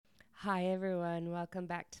Hi, everyone. Welcome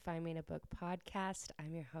back to Find Me in a Book podcast.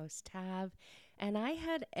 I'm your host, Tav, and I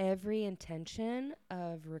had every intention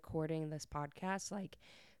of recording this podcast, like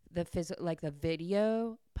the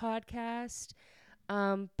video podcast.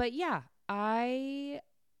 But yeah, I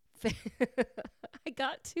I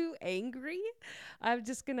got too angry. I'm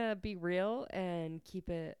just gonna be real and keep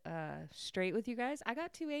it straight with you guys. I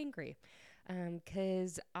got too angry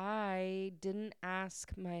because I didn't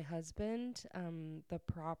ask my husband the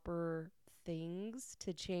proper things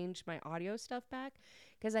to change my audio stuff back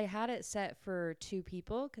because I had it set for two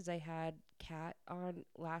people because I had Kat on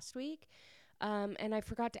last week. And I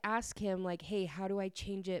forgot to ask him, like, hey, how do I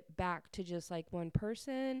change it back to just like one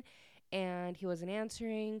person? And he wasn't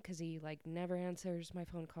answering because he like never answers my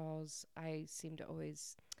phone calls. I seem to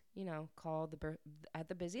always, call at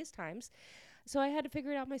the busiest times. So I had to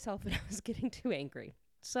figure it out myself, and I was getting too angry.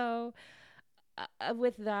 So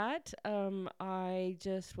with that, I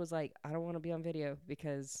just was like, I don't want to be on video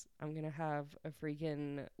because I'm gonna have a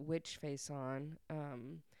freaking witch face on,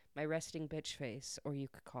 my resting bitch face, or you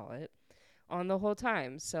could call it, on the whole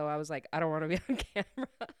time. So I was like, I don't want to be on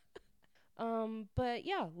camera. But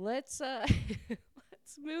yeah, let's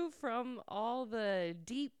let's move from all the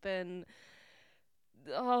deep and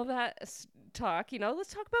all that talk.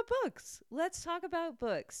 Let's talk about books. Let's talk about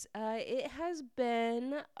books. It has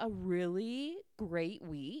been a really great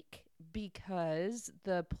week because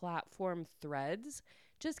the platform Threads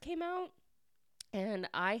just came out, and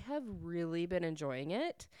I have really been enjoying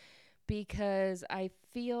it because I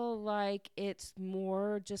feel like it's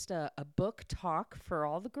more just a book talk for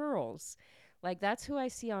all the girls. Like, that's who I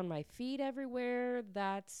see on my feed everywhere.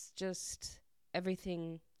 That's just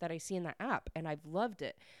everything that I see in the app, and I've loved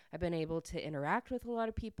it. I've been able to interact with a lot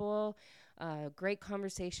of people, great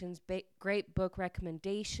conversations, great book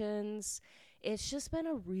recommendations. It's just been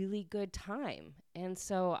a really good time. And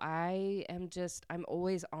so I'm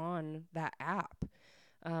always on that app.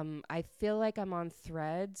 I feel like I'm on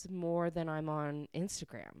Threads more than I'm on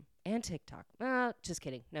Instagram and TikTok. Just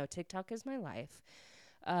kidding. No, TikTok is my life.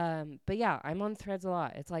 But yeah, I'm on Threads a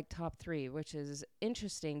lot. It's like top three, which is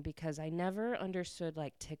interesting because I never understood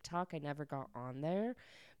like TikTok. I never got on there.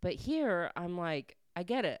 But here, I'm like, I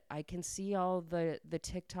get it. I can see all the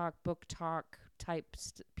TikTok book talk type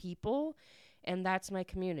people, and that's my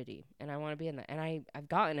community. And I want to be in there. And I've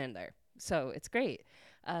gotten in there. So it's great.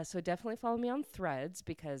 So definitely follow me on Threads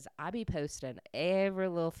because I be posting every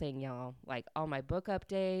little thing, y'all. Like all my book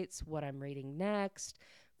updates, what I'm reading next,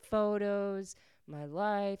 photos, my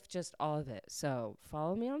life, just all of it. So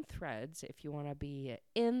follow me on Threads if you want to be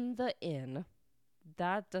in the in.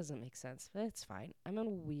 That doesn't make sense, but it's fine. I'm in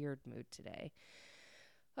a weird mood today.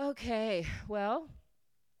 Okay, well,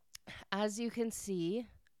 as you can see,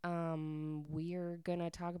 we're going to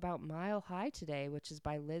talk about Mile High today, which is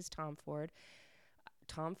by Liz Tomforde.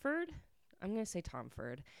 Tomforde? I'm going to say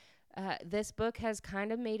Tomforde. This book has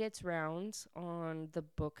kind of made its rounds on the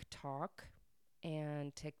book talk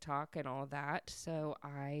and TikTok and all that. So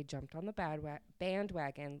I jumped on the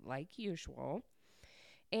bandwagon like usual,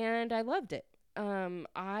 and I loved it.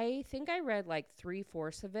 I think I read like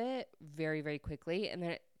 3/4 of it very, very quickly, and then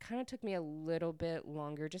it kind of took me a little bit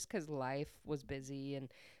longer just because life was busy and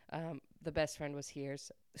the best friend was here,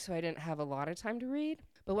 so I didn't have a lot of time to read.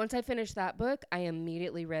 But once I finished that book, I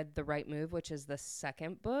immediately read The Right Move, which is the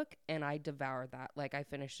second book, and I devoured that. Like, I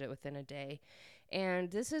finished it within a day.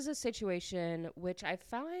 And this is a situation which I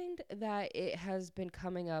find that it has been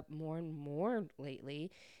coming up more and more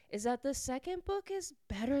lately, is that the second book is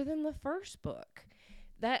better than the first book.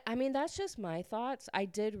 That's just my thoughts. I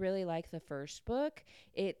did really like the first book.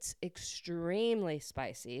 It's extremely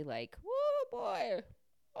spicy. Like, whoa, boy.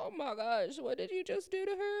 Oh my gosh, what did you just do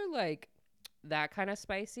to her? Like, that kind of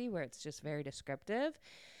spicy where it's just very descriptive.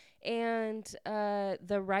 And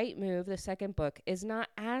The Right Move, the second book, is not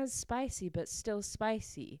as spicy, but still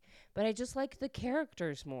spicy. But I just like the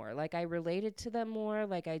characters more. Like, I related to them more.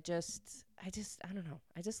 Like, I don't know.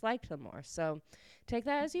 I just liked them more. So take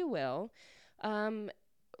that as you will. Um,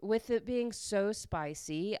 with it being so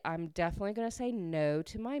spicy, I'm definitely going to say no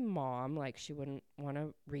to my mom. Like, she wouldn't want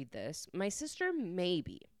to read this. My sister,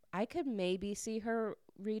 maybe. I could maybe see her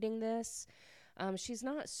reading this. She's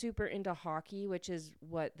not super into hockey, which is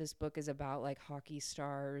what this book is about, like hockey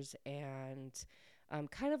stars and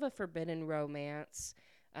kind of a forbidden romance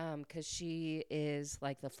because she is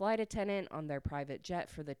like the flight attendant on their private jet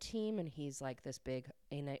for the team, and he's like this big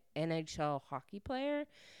NHL hockey player.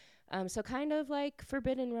 So kind of like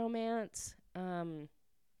forbidden romance.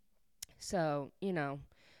 So,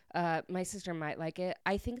 my sister might like it.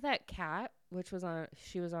 I think that Kat which was on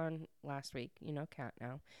she was on last week. You know, Kat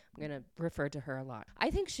now. I'm gonna refer to her a lot.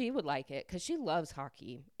 I think she would like it because she loves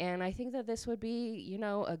hockey, and I think that this would be, you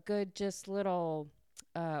know, a good just little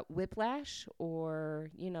whiplash or,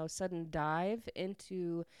 you know, sudden dive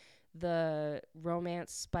into the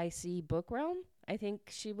romance spicy book realm. I think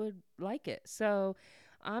she would like it. So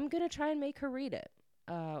I'm gonna try and make her read it.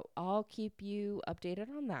 I'll keep you updated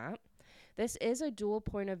on that. This is a dual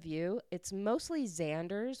point of view. It's mostly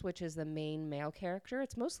Xander's, which is the main male character.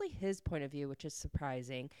 It's mostly his point of view, which is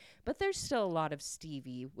surprising. But there's still a lot of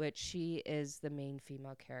Stevie, which she is the main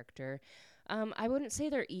female character. I wouldn't say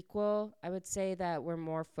they're equal. I would say that we're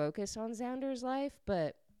more focused on Xander's life,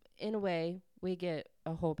 but in a way, we get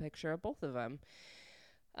a whole picture of both of them.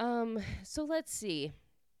 So let's see.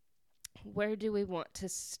 Where do we want to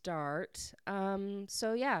start?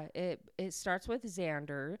 So yeah, it starts with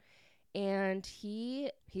Xander, and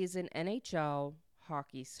he's an NHL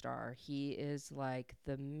hockey star. He is like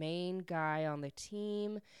the main guy on the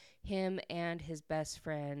team. Him and his best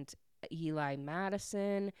friend Eli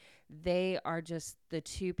Madison, they are just the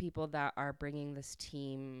two people that are bringing this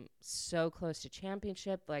team so close to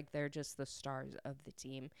championship. Like they're just the stars of the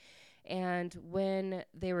team. And when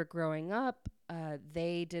they were growing up,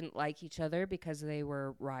 they didn't like each other because they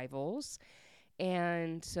were rivals.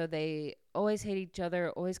 And so they always hated each other,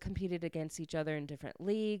 always competed against each other in different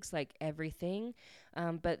leagues, like everything.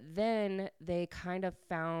 But then they kind of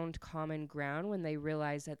found common ground when they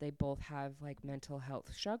realized that they both have like mental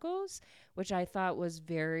health struggles, which I thought was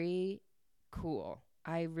very cool.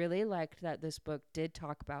 I really liked that this book did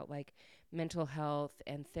talk about like mental health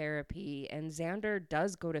and therapy. And Xander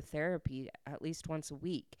does go to therapy at least once a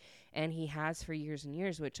week. And he has for years and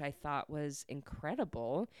years, which I thought was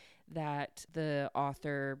incredible that the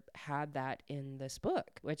author had that in this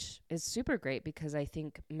book, which is super great because I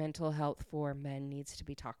think mental health for men needs to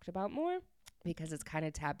be talked about more because it's kind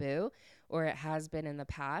of taboo, or it has been in the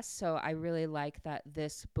past. So I really like that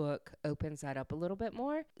this book opens that up a little bit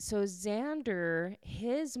more. So Xander,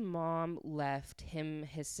 his mom left him,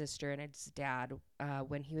 his sister, and his dad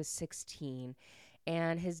when he was 16.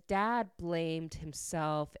 And his dad blamed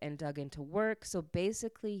himself and dug into work. So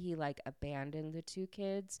basically, he like abandoned the two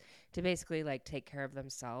kids to basically like take care of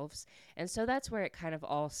themselves. And so that's where it kind of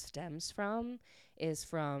all stems from, is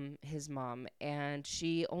from his mom. And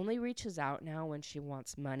she only reaches out now when she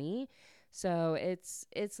wants money. So it's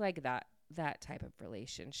like that type of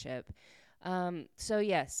relationship. So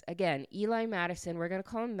yes, again, Eli Madison, we're going to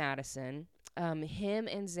call him Madison. Him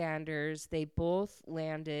and Xander's, they both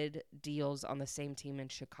landed deals on the same team in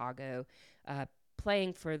Chicago,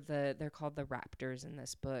 playing for they're called the Raptors in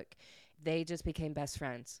this book. They just became best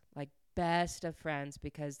friends, like best of friends,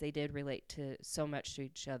 because they did relate to so much to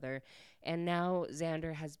each other. And now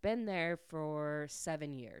Xander has been there for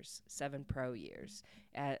 7 years, 7 pro years,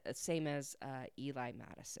 same as Eli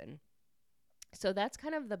Madison. So that's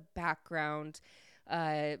kind of the background.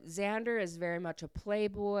 Xander is very much a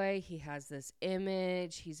playboy. He has this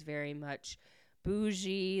image. He's very much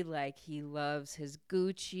bougie. Like he loves his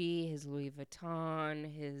Gucci, his Louis Vuitton,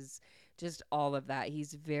 his just all of that.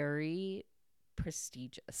 He's very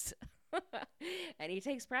prestigious. And he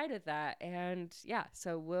takes pride in that. And yeah,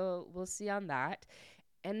 so we'll see on that.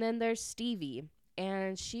 And then there's Stevie,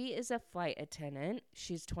 and she is a flight attendant.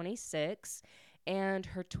 She's 26, and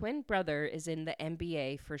her twin brother is in the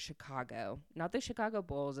NBA for Chicago. Not the Chicago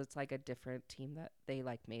Bulls. It's like a different team that they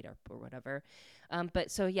like made up or whatever.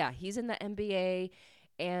 But so yeah, he's in the NBA,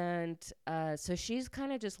 and so she's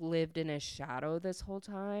kind of just lived in his shadow this whole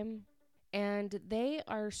time. And they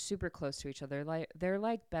are super close to each other. Like they're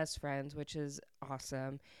like best friends, which is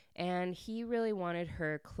awesome. And he really wanted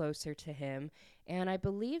her closer to him. And I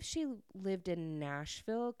believe she lived in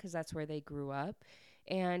Nashville because that's where they grew up.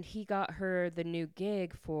 And he got her the new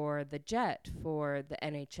gig for the jet for the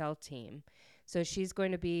NHL team. So she's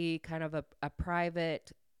going to be kind of a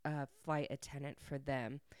private flight attendant for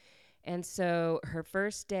them. And so her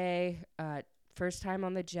first day, first time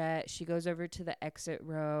on the jet, she goes over to the exit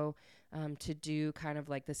row to do kind of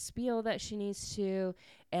like the spiel that she needs to.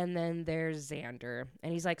 And then there's Xander.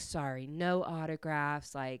 And he's like, sorry, no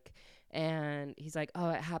autographs. Like, and he's like, oh,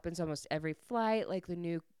 it happens almost every flight. Like the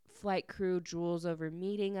new flight crew drools over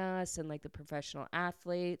meeting us and like the professional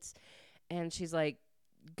athletes. And she's like,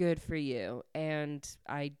 good for you. And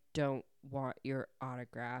I don't want your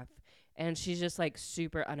autograph. And she's just like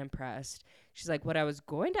super unimpressed. She's like, what I was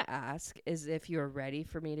going to ask is if you're ready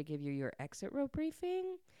for me to give you your exit row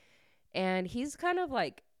briefing. And he's kind of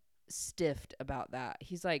like stiffed about that.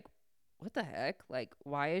 He's like, what the heck? Like,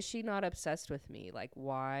 why is she not obsessed with me? Like,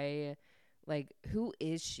 why Like, who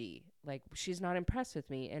is she? Like, she's not impressed with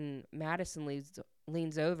me. And Madison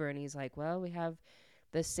leans over and he's like, well, we have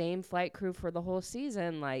the same flight crew for the whole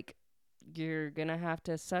season. Like, you're going to have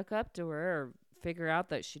to suck up to her or figure out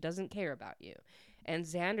that she doesn't care about you. And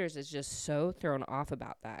Xander's is just so thrown off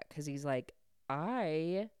about that because he's like,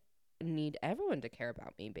 I need everyone to care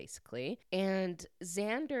about me, basically. And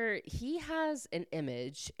Xander, he has an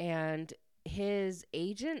image, and his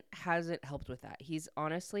agent hasn't helped with that. He's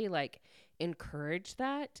honestly like encouraged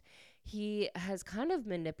that. He has kind of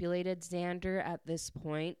manipulated Xander at this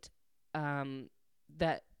point,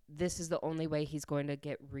 that this is the only way he's going to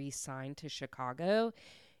get re-signed to Chicago,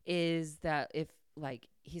 is that if, like,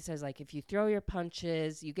 he says, like, if you throw your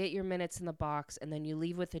punches, you get your minutes in the box, and then you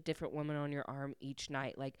leave with a different woman on your arm each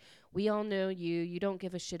night. Like, we all know you don't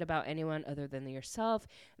give a shit about anyone other than yourself,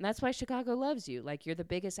 and that's why Chicago loves you. Like, you're the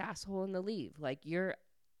biggest asshole in the league. Like, you're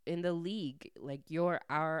in the league. Like, you're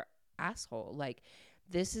our asshole. Like,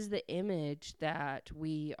 this is the image that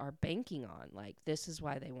we are banking on. Like, this is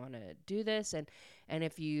why they want to do this, and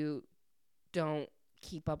if you don't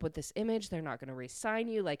keep up with this image, they're not going to re-sign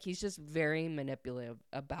you. Like, he's just very manipulative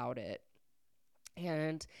about it.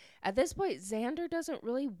 And at this point, Xander doesn't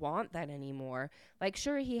really want that anymore. Like,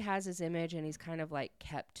 sure, he has his image and he's kind of like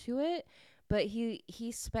kept to it, but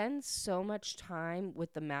he spends so much time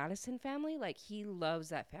with the Madison family. Like, he loves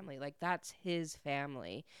that family. Like, that's his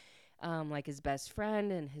family. Like his best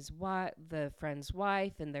friend and his the friend's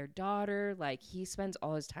wife and their daughter. Like, he spends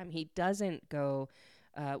all his time. He doesn't go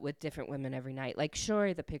with different women every night. Like,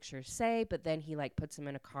 sure, the pictures say, but then he like puts them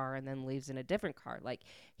in a car and then leaves in a different car. Like,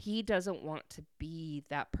 he doesn't want to be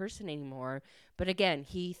that person anymore. But again,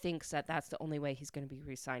 he thinks that that's the only way he's going to be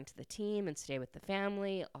re-signed to the team and stay with the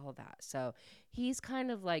family, all that. So he's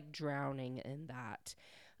kind of like drowning in that.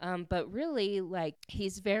 But really, like,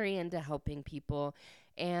 he's very into helping people.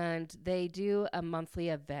 And they do a monthly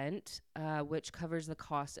event, which covers the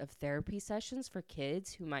cost of therapy sessions for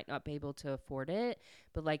kids who might not be able to afford it,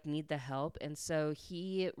 but like need the help. And so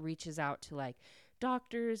he reaches out to like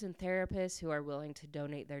doctors and therapists who are willing to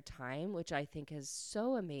donate their time, which I think is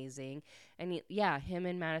so amazing. And yeah, him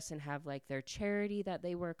and Madison have like their charity that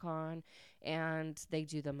they work on, and they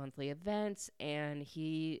do the monthly events. And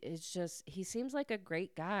he seems like a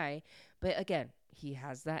great guy, but again, he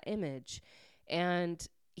has that image. And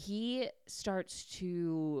he starts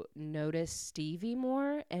to notice Stevie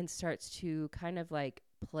more and starts to kind of like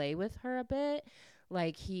play with her a bit.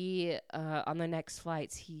 Like, he, on the next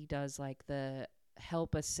flights, he does like the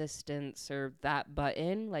help assistance or that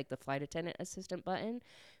button, like the flight attendant assistant button.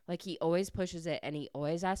 Like, he always pushes it and he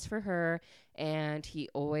always asks for her. And he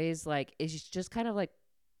always like is just kind of like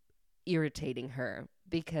irritating her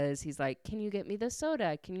because he's like, can you get me the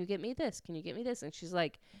soda? Can you get me this? Can you get me this? And she's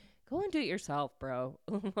like, go and do it yourself, bro.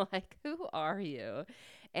 Like, who are you?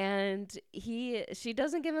 And she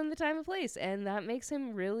doesn't give him the time and place, and that makes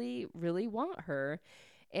him really, really want her.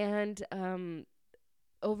 And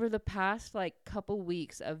over the past like couple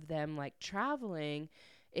weeks of them like traveling,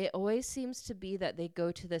 it always seems to be that they go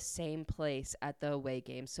to the same place at the away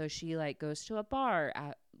game. So she like goes to a bar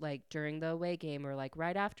at like during the away game, or like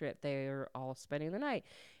right after it, they're all spending the night,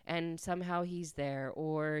 and somehow he's there,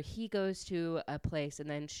 or he goes to a place and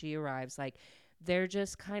then she arrives. Like, they're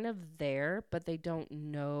just kind of there, but they don't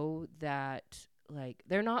know that, like,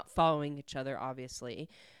 they're not following each other, obviously.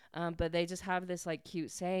 But they just have this like cute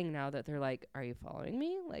saying now that they're like, are you following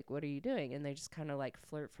me? Like, what are you doing? And they just kind of like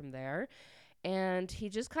flirt from there. And he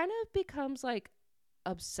just kind of becomes like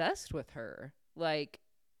obsessed with her. Like,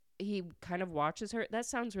 he kind of watches her. That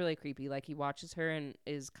sounds really creepy. Like, he watches her and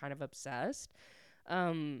is kind of obsessed.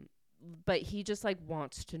 Um, but he just like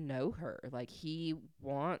wants to know her. Like, he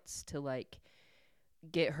wants to like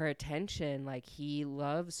get her attention. Like, he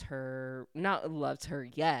loves her, not loves her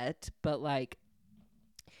yet, but like,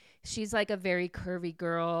 she's like a very curvy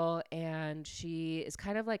girl and she is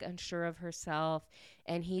kind of like unsure of herself,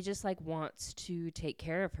 and he just like wants to take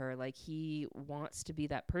care of her. Like, he wants to be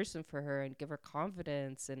that person for her and give her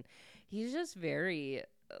confidence, and he's just very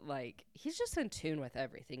like, he's just in tune with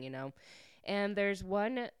everything, you know. And there's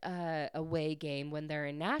one away game when they're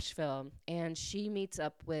in Nashville, and she meets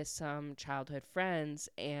up with some childhood friends,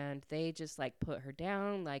 and they just like put her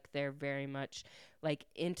down. Like, they're very much like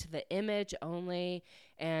into the image only,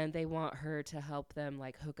 and they want her to help them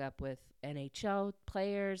like hook up with NHL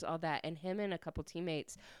players, all that. And him and a couple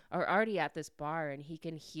teammates are already at this bar, and he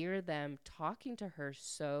can hear them talking to her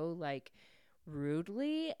so like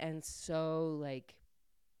rudely and so like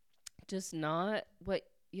just not what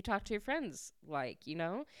you talk to your friends like, you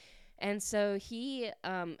know? And so he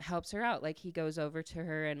helps her out. Like, he goes over to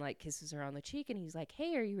her and like kisses her on the cheek, and he's like,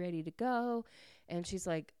 "Hey, are you ready to go?" And she's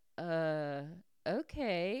like,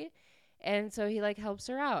 okay." And so he like helps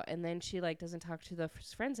her out, and then she like doesn't talk to the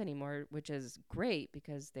friends anymore, which is great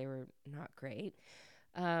because they were not great.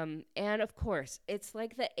 And of course, it's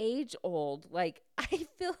like the age old, like, I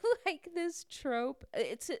feel like this trope,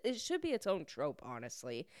 it should be its own trope,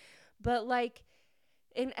 honestly. But like,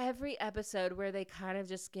 in every episode where they kind of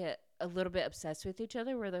just get a little bit obsessed with each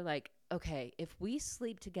other, where they're like, okay, if we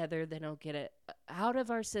sleep together, then I'll get it out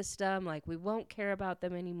of our system. Like, we won't care about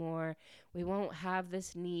them anymore. We won't have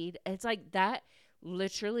this need. It's like that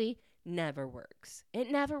literally never works.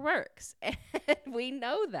 It never works. And we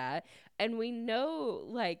know that. And we know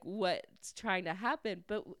like what's trying to happen,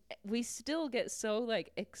 but we still get so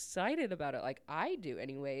like excited about it. Like, I do,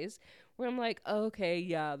 anyways, where I'm like, okay,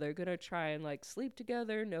 yeah, they're gonna try and like sleep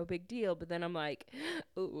together, no big deal. But then I'm like,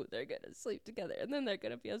 ooh, they're gonna sleep together, and then they're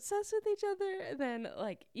gonna be obsessed with each other, and then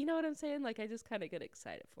like, you know what I'm saying? Like, I just kind of get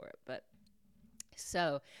excited for it. But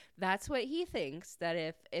so that's what he thinks, that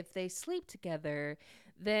if they sleep together,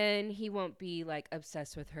 then he won't be like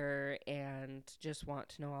obsessed with her and just want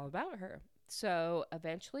to know all about her. So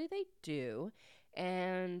eventually they do,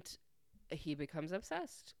 and he becomes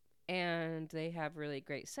obsessed, and they have really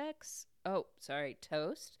great sex. Oh, sorry,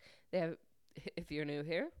 toast. They have, if you're new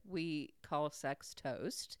here, we call sex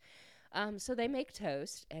toast. So they make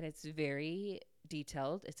toast, and it's very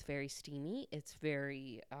detailed. It's very steamy. It's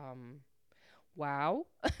very wow.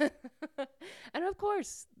 And of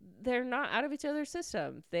course, they're not out of each other's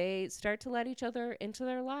system. They start to let each other into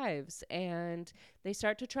their lives, and they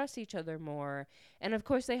start to trust each other more. And of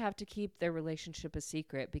course, they have to keep their relationship a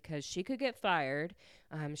secret because she could get fired.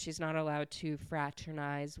 She's not allowed to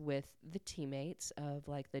fraternize with the teammates of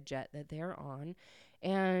like the jet that they're on.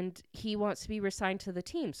 And he wants to be resigned to the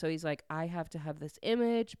team. So he's like, I have to have this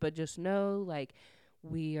image, but just know, like,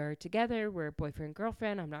 we are together, we're boyfriend and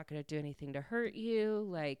girlfriend, I'm not going to do anything to hurt you,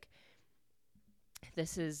 like,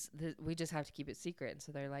 we just have to keep it secret. And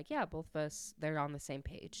so they're like, yeah, both of us, they're on the same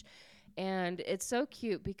page. And it's so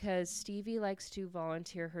cute because Stevie likes to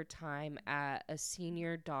volunteer her time at a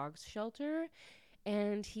senior dogs shelter,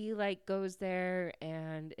 and he like goes there,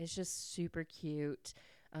 and it's just super cute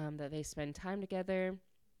that they spend time together.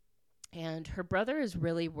 And her brother is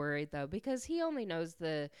really worried though, because he only knows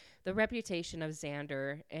the reputation of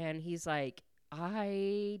Xander, and he's like,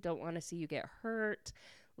 I don't want to see you get hurt.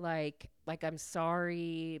 Like, I'm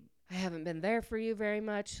sorry. I haven't been there for you very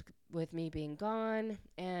much with me being gone.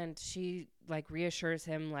 And she like reassures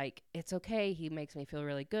him, like, it's okay. He makes me feel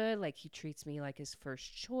really good. Like, he treats me like his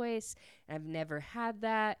first choice. I've never had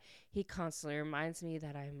that. He constantly reminds me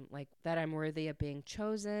that I'm worthy of being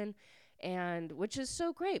chosen. And which is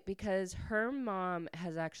so great because her mom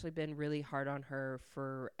has actually been really hard on her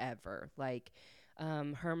forever. Like,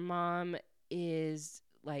 her mom is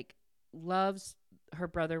like, loves her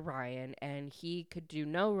brother Ryan, and he could do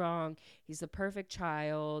no wrong. He's the perfect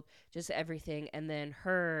child, just everything. And then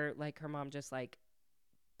her mom just like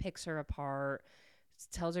picks her apart,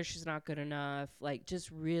 tells her she's not good enough, like,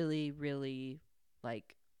 just really, really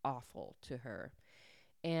like awful to her.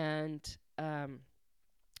 And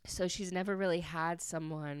so she's never really had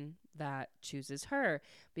someone that chooses her,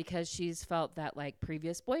 because she's felt that like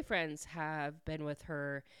previous boyfriends have been with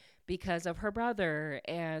her because of her brother,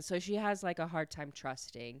 and so she has like a hard time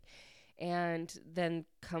trusting. And then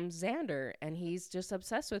comes Xander, and he's just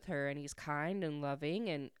obsessed with her, and he's kind and loving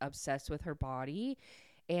and obsessed with her body.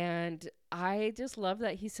 And I just love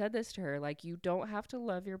that he said this to her, like, you don't have to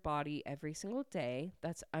love your body every single day.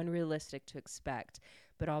 That's unrealistic to expect,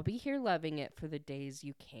 but I'll be here loving it for the days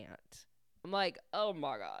you can't. I'm like, oh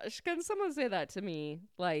my gosh, can someone say that to me?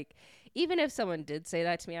 Like, even if someone did say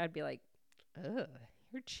that to me, I'd be like, ugh,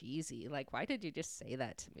 you're cheesy. Like, why did you just say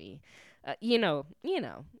that to me?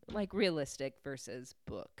 Like, realistic versus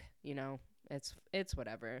book, it's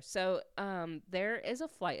whatever. So, there is a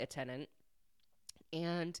flight attendant,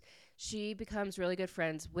 and she becomes really good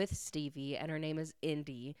friends with Stevie, and her name is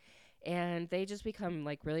Indy. And they just become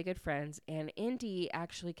like really good friends. And Indy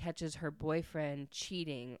actually catches her boyfriend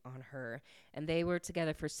cheating on her. And they were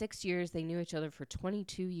together for 6 years. They knew each other for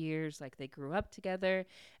 22 years. Like, they grew up together.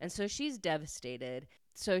 And so she's devastated.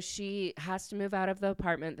 So she has to move out of the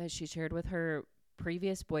apartment that she shared with her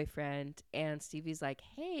previous boyfriend. And Stevie's like,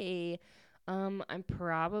 hey, I'm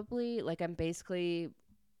basically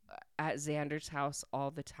at Xander's house all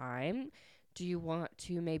the time. Do you want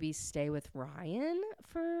to maybe stay with Ryan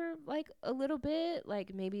for like a little bit?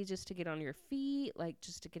 Like, maybe just to get on your feet, like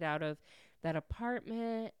just to get out of that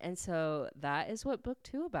apartment. And so that is what book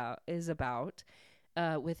 2 is about.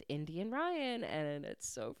 with Indy and Ryan, and it's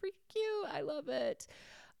so freaking cute. I love it.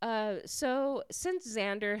 So since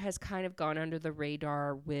Xander has kind of gone under the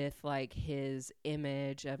radar with like his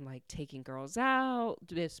image of like taking girls out,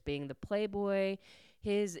 just being the playboy,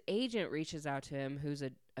 his agent reaches out to him, who's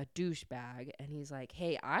a douchebag, and he's like,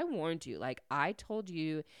 "Hey, I warned you. Like, I told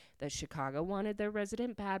you that Chicago wanted their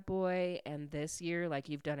resident bad boy, and this year, like,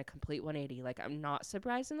 you've done a complete 180. Like, I'm not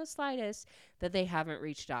surprised in the slightest that they haven't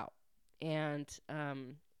reached out, and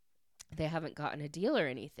they haven't gotten a deal or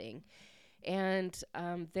anything." And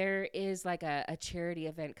there is like a charity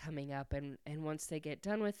event coming up, and once they get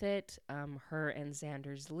done with it, her and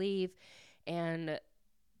Xander's leave, and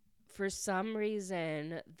for some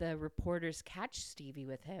reason the reporters catch Stevie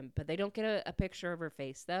with him, but they don't get a picture of her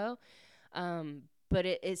face though. But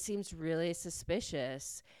it seems really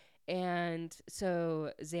suspicious, and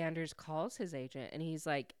so Xander's calls his agent, and he's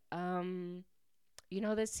like,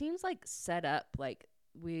 this seems like set up, like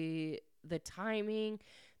the timing,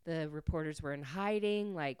 the reporters were in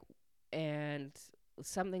hiding, like, and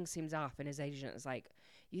something seems off. And his agent is like,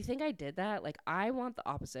 "You think I did that? Like, I want the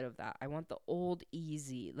opposite of that. I want the old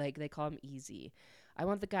Easy." Like, they call him Easy. "I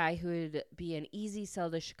want the guy who would be an easy sell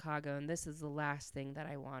to Chicago, and this is the last thing that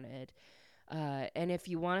I wanted. And if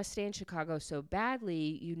you want to stay in Chicago so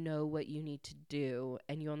badly, you know what you need to do,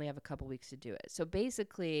 and you only have a couple weeks to do it." So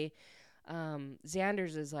basically,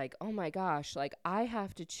 Xander's is like, "Oh my gosh, like, I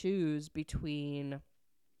have to choose between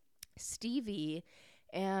Stevie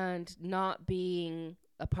and not being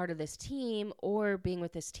a part of this team, or being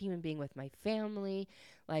with this team and being with my family.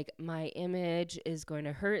 Like, my image is going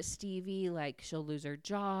to hurt Stevie. Like, she'll lose her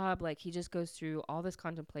job." Like, he just goes through all this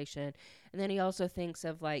contemplation. And then he also thinks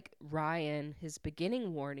of like Ryan, his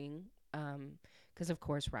beginning warning, because of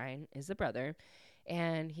course Ryan is the brother.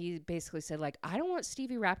 And he basically said, like, "I don't want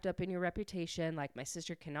Stevie wrapped up in your reputation. Like, my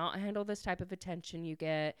sister cannot handle this type of attention you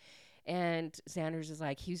get." And Sanders is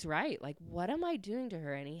like, he's right. Like, what am I doing to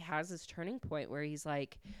her? And he has this turning point where he's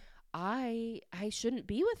like, I shouldn't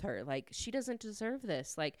be with her. Like, she doesn't deserve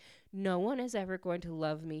this. Like, no one is ever going to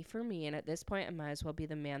love me for me. And at this point, I might as well be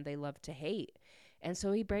the man they love to hate. And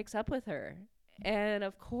so he breaks up with her. And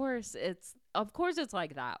of course it's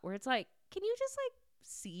like that, where it's like, can you just like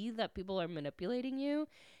see that people are manipulating you,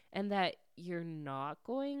 and that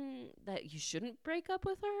that you shouldn't break up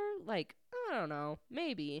with her? Like, I don't know,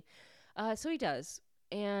 maybe. So he does.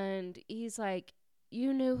 And he's like,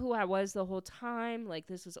 "You knew who I was the whole time. Like,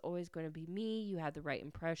 this was always going to be me. You had the right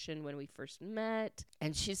impression when we first met."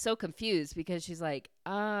 And she's so confused because she's like,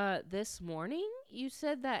 "This morning you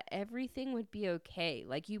said that everything would be okay.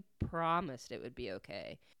 Like, you promised it would be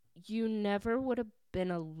okay. You never would have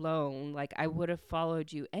been alone. Like, I would have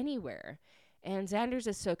followed you anywhere." And Xander's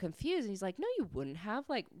is so confused. He's like, "No, you wouldn't have.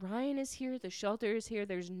 Like, Ryan is here. The shelter is here.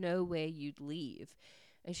 There's no way you'd leave."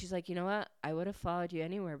 And she's like, "You know what? I would have followed you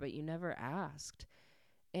anywhere, but you never asked."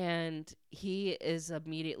 And he is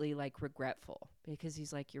immediately like regretful, because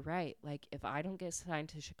he's like, "You're right. Like, if I don't get signed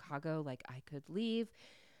to Chicago, like, I could leave.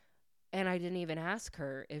 And I didn't even ask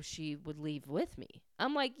her if she would leave with me."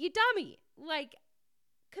 I'm like, you dummy. Like,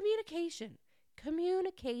 communication.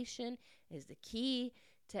 Communication is the key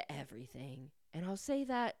to everything. And I'll say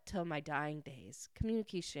that till my dying days.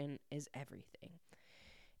 Communication is everything.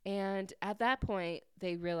 And at that point,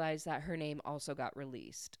 they realized that her name also got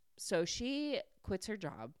released. So she quits her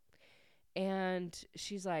job, and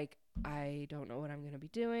she's like, "I don't know what I'm going to be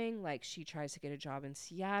doing." Like, she tries to get a job in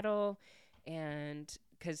Seattle, and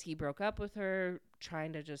because he broke up with her,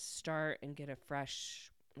 trying to just start and get a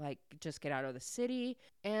fresh, like, just get out of the city.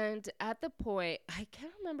 And at the point, I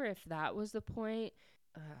can't remember if that was the point.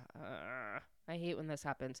 I hate when this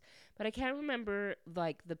happens, but I can't remember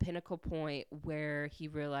like the pinnacle point where he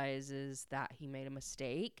realizes that he made a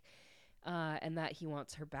mistake, and that he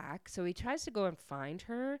wants her back. So he tries to go and find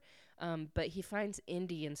her, but he finds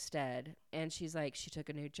Indy instead. And she's like, she took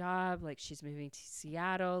a new job, like, she's moving to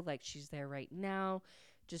Seattle, like, she's there right now,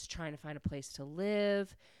 just trying to find a place to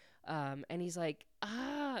live. And he's like,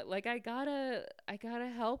 like, I gotta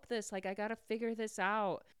help this, like, I gotta figure this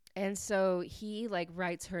out. And so he like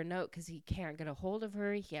writes her a note because he can't get a hold of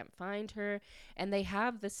her. He can't find her. And they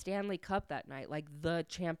have the Stanley Cup that night, like the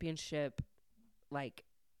championship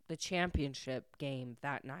game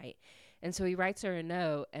that night. And so he writes her a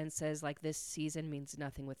note and says, like, "This season means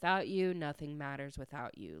nothing without you. Nothing matters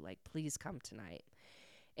without you. Like, please come tonight."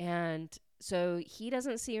 And so he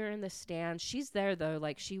doesn't see her in the stands. She's there though.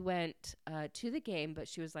 Like, she went to the game, but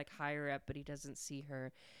she was like higher up, but he doesn't see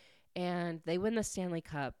her. And they win the Stanley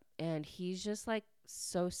Cup, and he's just like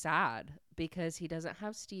so sad because he doesn't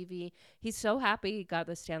have Stevie. He's so happy he got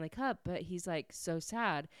the Stanley Cup, but he's like so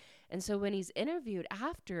sad. And so when he's interviewed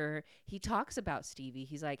after, he talks about Stevie.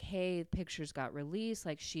 He's like, hey, pictures got released.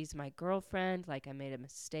 Like, she's my girlfriend. Like, I made a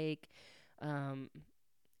mistake. Um,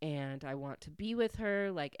 and I want to be with her.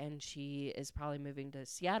 Like, and she is probably moving to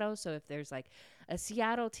Seattle. So if there's like a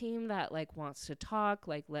Seattle team that like wants to talk,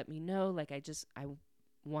 like, let me know. Like, I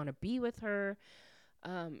want to be with her.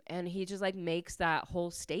 And he just like makes that whole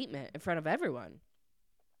statement in front of everyone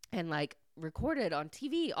and like recorded on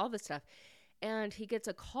TV, all this stuff. And he gets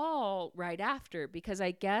a call right after because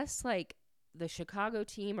I guess like the Chicago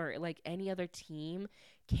team or like any other team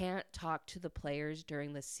can't talk to the players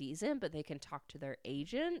during the season, but they can talk to their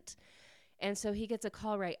agent. And so he gets a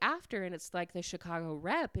call right after, and it's like the Chicago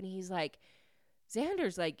rep, and he's like,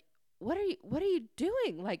 Xander's like, what are you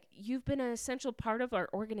doing? Like, you've been an essential part of our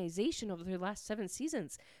organization over the last 7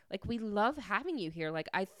 seasons. Like, we love having you here. Like,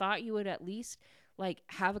 I thought you would at least like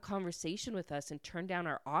have a conversation with us and turn down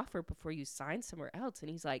our offer before you sign somewhere else. And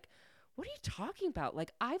he's like, what are you talking about?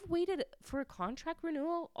 Like, I've waited for a contract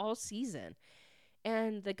renewal all season.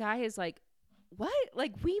 And the guy is like, what?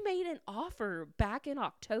 Like, we made an offer back in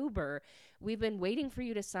October. We've been waiting for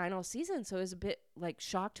you to sign all season. So it was a bit like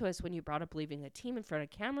shock to us when you brought up leaving the team in front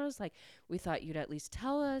of cameras. Like, we thought you'd at least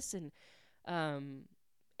tell us. Um,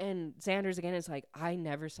 and Xander's again is like, I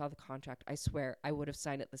never saw the contract. I swear I would have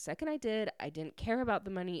signed it the second I did. I didn't care about the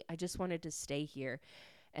money. I just wanted to stay here.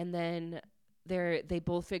 And then they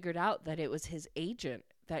both figured out that it was his agent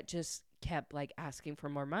that just kept like asking for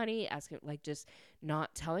more money, asking like just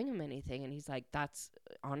not telling him anything. And he's like, that's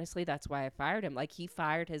why I fired him. Like, he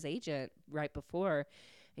fired his agent right before. And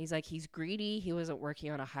he's like, he's greedy. He wasn't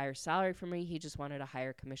working on a higher salary for me. He just wanted a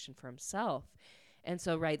higher commission for himself. And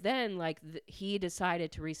so right then, like, he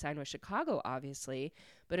decided to re-sign with Chicago, obviously,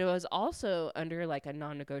 but it was also under like a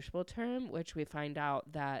non-negotiable term, which we find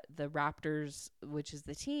out that the Raptors, which is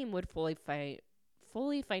the team, would fully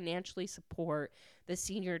financially support the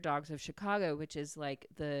Senior Dogs of Chicago, which is like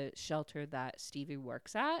the shelter that Stevie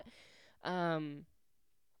works at. And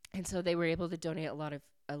so they were able to donate a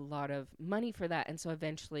lot of money for that. And so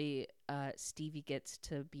eventually Stevie gets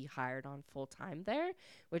to be hired on full time there,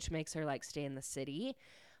 which makes her like stay in the city.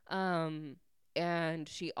 And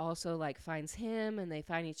she also like finds him, and they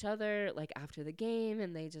find each other like after the game,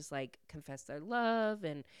 and they just like confess their love,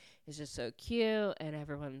 and it's just so cute, and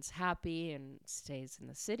everyone's happy and stays in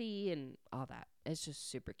the city and all that. It's just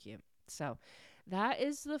super cute. So that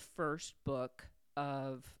is the first book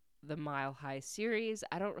of the Mile High series.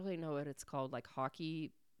 I don't really know what it's called, like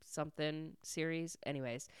hockey something series.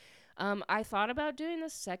 Anyways, I thought about doing the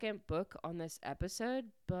second book on this episode,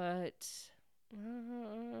 but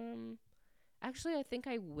actually I think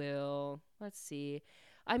I will. Let's see.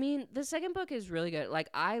 I mean, the second book is really good. Like,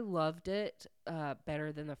 I loved it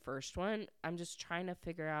better than the first one. I'm just trying to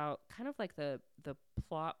figure out kind of like the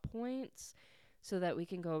plot points so that we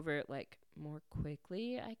can go over it like more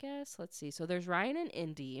quickly, I guess. Let's see. So there's Ryan and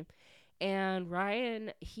Indy, and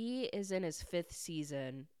Ryan, he is in his 5th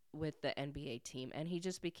season with the NBA team, and he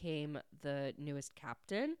just became the newest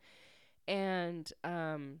captain. And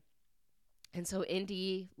so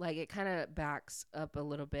Indy, like, it kind of backs up a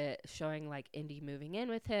little bit, showing like Indy moving in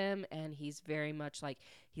with him, and he's very much like,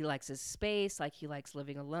 he likes his space, like he likes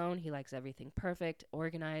living alone, he likes everything perfect,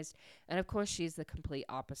 organized. And of course she's the complete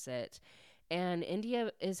opposite. And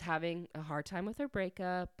India is having a hard time with her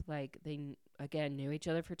breakup. Like, they, again, knew each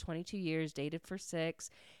other for 22 years, dated for 6,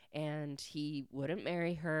 and he wouldn't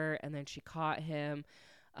marry her. And then she caught him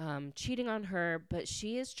cheating on her, but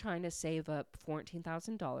she is trying to save up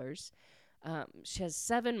 $14,000. She has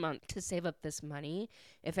 7 months to save up this money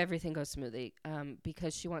if everything goes smoothly,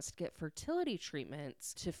 because she wants to get fertility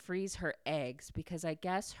treatments to freeze her eggs, because I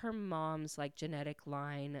guess her mom's like genetic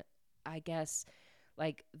line, I guess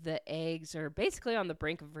like the eggs are basically on the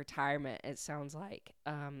brink of retirement, it sounds like.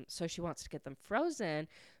 So she wants to get them frozen,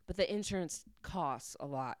 but the insurance costs a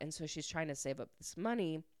lot. And so she's trying to save up this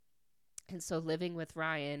money. And so living with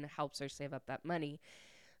Ryan helps her save up that money.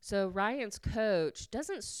 So Ryan's coach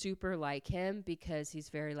doesn't super like him because he's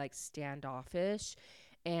very like standoffish.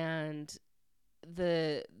 And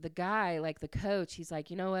the guy, like the coach, he's like,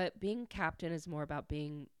 you know what, being captain is more about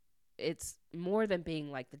being, it's more than being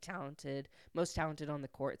like the most talented on the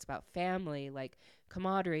court. It's about family, like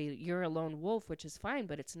camaraderie. You're a lone wolf, which is fine,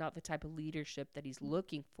 but it's not the type of leadership that he's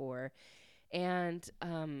looking for. And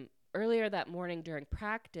earlier that morning during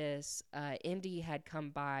practice, Indy had come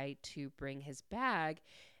by to bring his bag.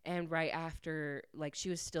 And right after, like, she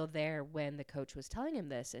was still there when the coach was telling him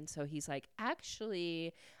this. And so he's like,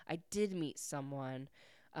 actually, I did meet someone.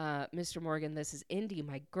 Mr. Morgan, this is Indy,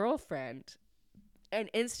 my girlfriend. And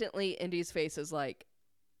instantly, Indy's face is like,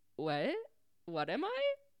 what? What am I?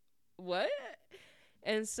 what?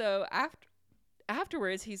 And so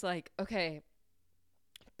afterwards, he's like, okay,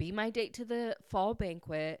 be my date to the fall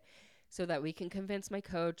banquet so that we can convince my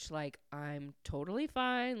coach, like, I'm totally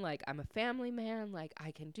fine. Like, I'm a family man. Like,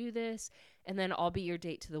 I can do this. And then I'll be your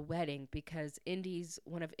date to the wedding because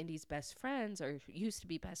one of Indy's best friends, or used to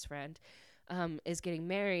be best friend, is getting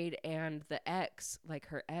married. And the ex, like,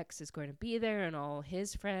 her ex is going to be there and all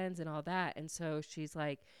his friends and all that. And so she's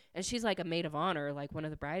like a maid of honor, like one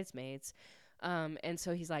of the bridesmaids. And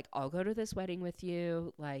so he's like, I'll go to this wedding with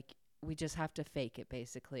you. Like, we just have to fake it,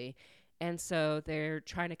 basically. And so they're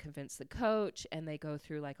trying to convince the coach, and they go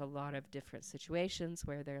through like a lot of different situations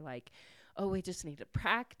where they're like, oh, we just need to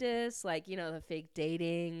practice, like, the fake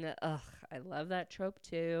dating. Ugh, I love that trope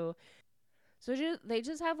too. So they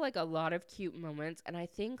just have like a lot of cute moments. And I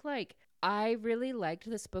think like I really liked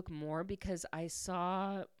this book more because I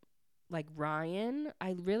saw like Ryan.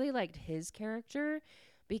 I really liked his character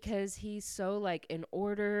because he's so like in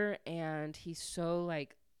order, and he's so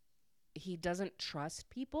like he doesn't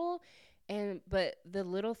trust people. And but the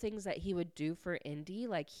little things that he would do for Indy,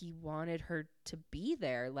 like he wanted her to be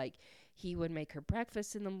there. Like he would make her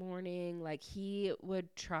breakfast in the morning. Like he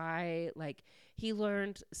would try, like he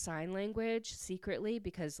learned sign language secretly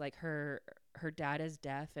because like her dad is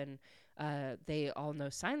deaf, and they all know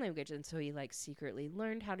sign language, and so he like secretly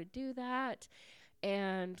learned how to do that.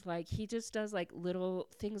 And like he just does like little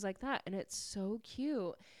things like that, and it's so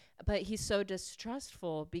cute. But he's so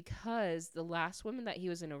distrustful because the last woman that he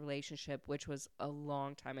was in a relationship, which was a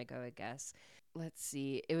long time ago, I guess, let's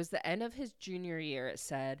see, it was the end of his junior year, it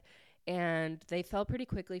said, and they fell pretty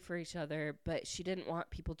quickly for each other, but she didn't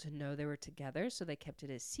want people to know they were together, so they kept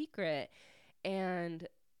it a secret. And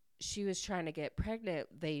she was trying to get pregnant.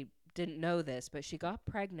 They didn't know this, but she got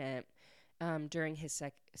pregnant during his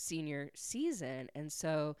senior season. And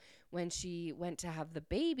so when she went to have the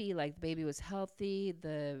baby, like the baby was healthy,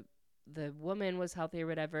 the woman was healthy or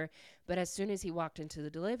whatever. But as soon as he walked into the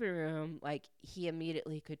delivery room, like he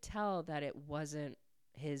immediately could tell that it wasn't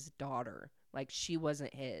his daughter. Like she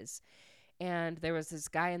wasn't his. And there was this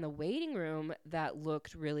guy in the waiting room that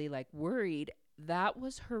looked really like worried. That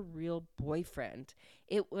was her real boyfriend.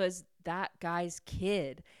 It was that guy's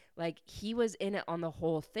kid. Like he was in it on the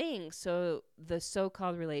whole thing. So the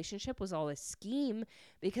so-called relationship was all a scheme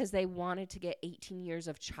because they wanted to get 18 years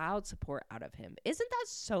of child support out of him. Isn't that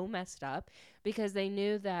so messed up? Because they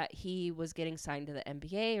knew that he was getting signed to the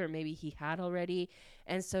NBA, or maybe he had already.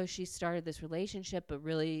 And so she started this relationship, but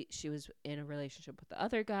really she was in a relationship with the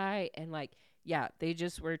other guy. And like, yeah, they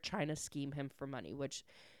just were trying to scheme him for money, which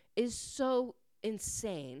is so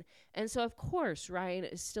insane. And so of course Ryan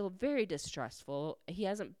is still very distrustful. He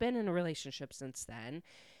hasn't been in a relationship since then.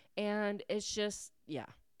 And it's just, yeah,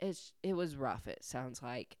 it was rough, it sounds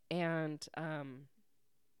like. And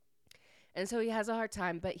so he has a hard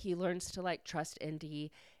time, but he learns to like trust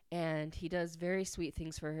Indy, and he does very sweet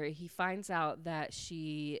things for her. He finds out that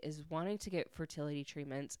she is wanting to get fertility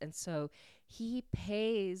treatments, and so he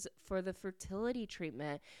pays for the fertility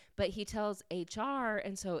treatment, but he tells HR,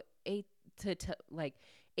 and so like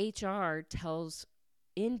HR tells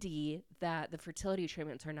Indy that the fertility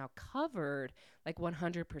treatments are now covered like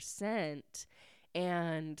 100%.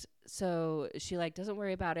 And so she like doesn't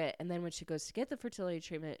worry about it. And then when she goes to get the fertility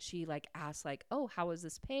treatment, she like asks like, oh, how was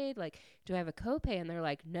this paid? Like, do I have a copay? And they're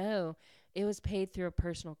like, no, it was paid through a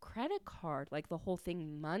personal credit card, like the whole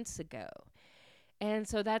thing months ago. And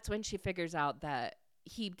so that's when she figures out that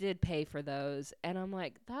he did pay for those. And I'm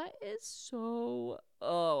like, that is so,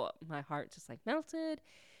 oh, my heart just like melted.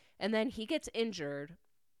 And then he gets injured,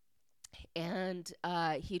 and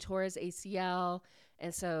he tore his ACL,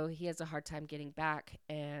 and so he has a hard time getting back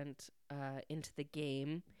and into the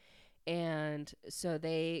game. And so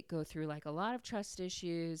they go through like a lot of trust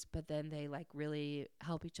issues, but then they like really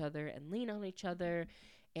help each other and lean on each other.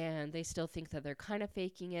 And they still think that they're kind of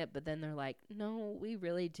faking it, but then they're like, no, we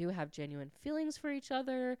really do have genuine feelings for each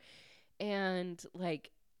other. And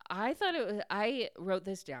like, I wrote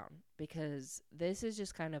this down because this is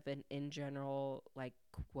just kind of an in general like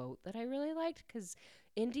quote that I really liked, because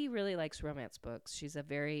Indy really likes romance books. She's a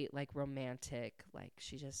very like romantic, like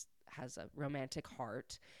she just has a romantic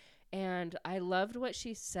heart. And I loved what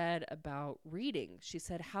she said about reading. She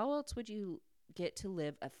said, how else would you get to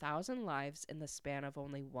live 1,000 lives in the span of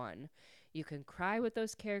only one? You can cry with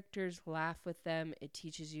those characters, laugh with them. It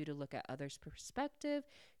teaches you to look at others' perspective,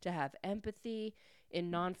 to have empathy. In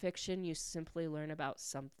nonfiction, you simply learn about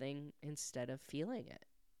something instead of feeling it.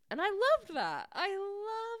 And I loved that. I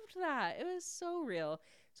loved that. It was so real.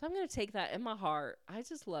 So I'm going to take that in my heart. I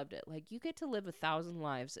just loved it. Like, you get to live 1,000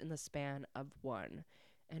 lives in the span of one.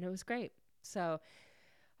 And it was great. So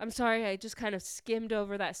I'm sorry, I just kind of skimmed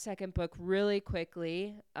over that second book really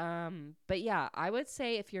quickly. But yeah, I would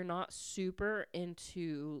say if you're not super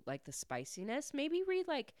into like the spiciness, maybe read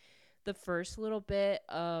like the first little bit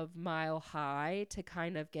of Mile High to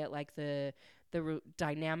kind of get like the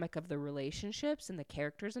dynamic of the relationships and the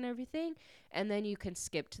characters and everything, and then you can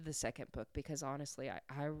skip to the second book because honestly,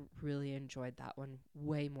 I really enjoyed that one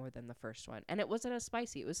way more than the first one, and it wasn't as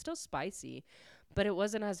spicy. It was still spicy, but it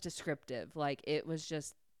wasn't as descriptive. Like it was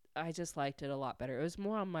just I just liked it a lot better. It was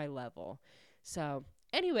more on my level. So,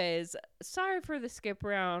 anyways, sorry for the skip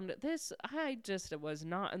round. I just was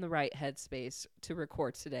not in the right headspace to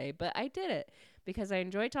record today, but I did it because I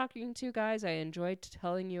enjoyed talking to you guys. I enjoyed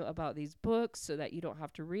telling you about these books so that you don't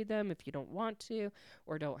have to read them if you don't want to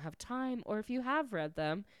or don't have time, or if you have read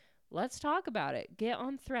them. Let's talk about it. Get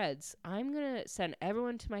on Threads. I'm going to send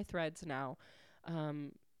everyone to my Threads now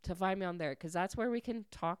to find me on there because that's where we can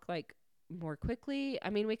talk like more quickly. I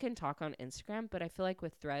mean, we can talk on Instagram, but I feel like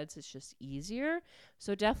with Threads, it's just easier.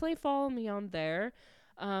 So definitely follow me on there.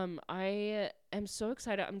 I am so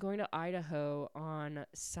excited. I'm going to Idaho on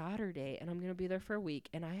Saturday and I'm going to be there for a week.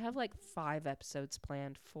 And I have like 5 episodes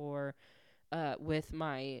planned for, with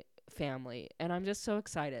my family. And I'm just so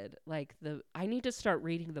excited. Like I need to start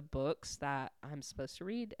reading the books that I'm supposed to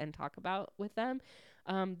read and talk about with them.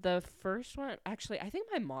 The first one, actually, I think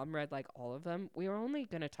my mom read like all of them. We were only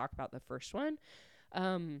going to talk about the first one.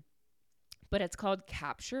 Um, but it's called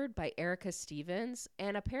Captured by Erica Stevens.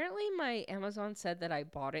 And apparently my Amazon said that I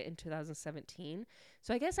bought it in 2017.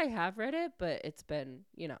 So I guess I have read it, but it's been,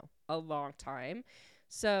 a long time.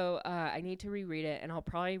 So I need to reread it and I'll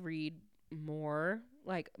probably read more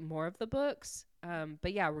of the books.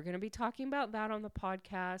 But yeah, we're going to be talking about that on the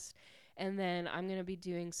podcast. And then I'm going to be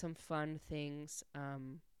doing some fun things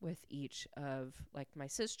with each of like my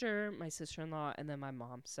sister, my sister-in-law, and then my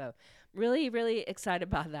mom. So really, really excited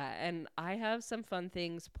about that. And I have some fun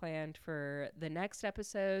things planned for the next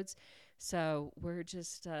episodes. So we're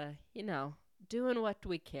just, doing what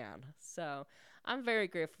we can. So I'm very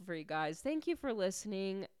grateful for you guys. Thank you for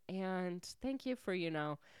listening. And thank you for,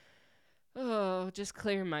 just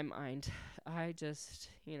clearing my mind. I just,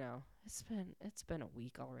 it's been a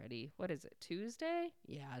week already. What is it? Tuesday?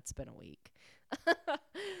 Yeah, it's been a week.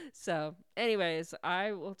 So, anyways,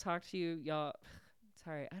 I will talk to you y'all.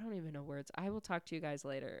 Sorry, I don't even know words. I will talk to you guys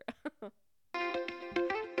later.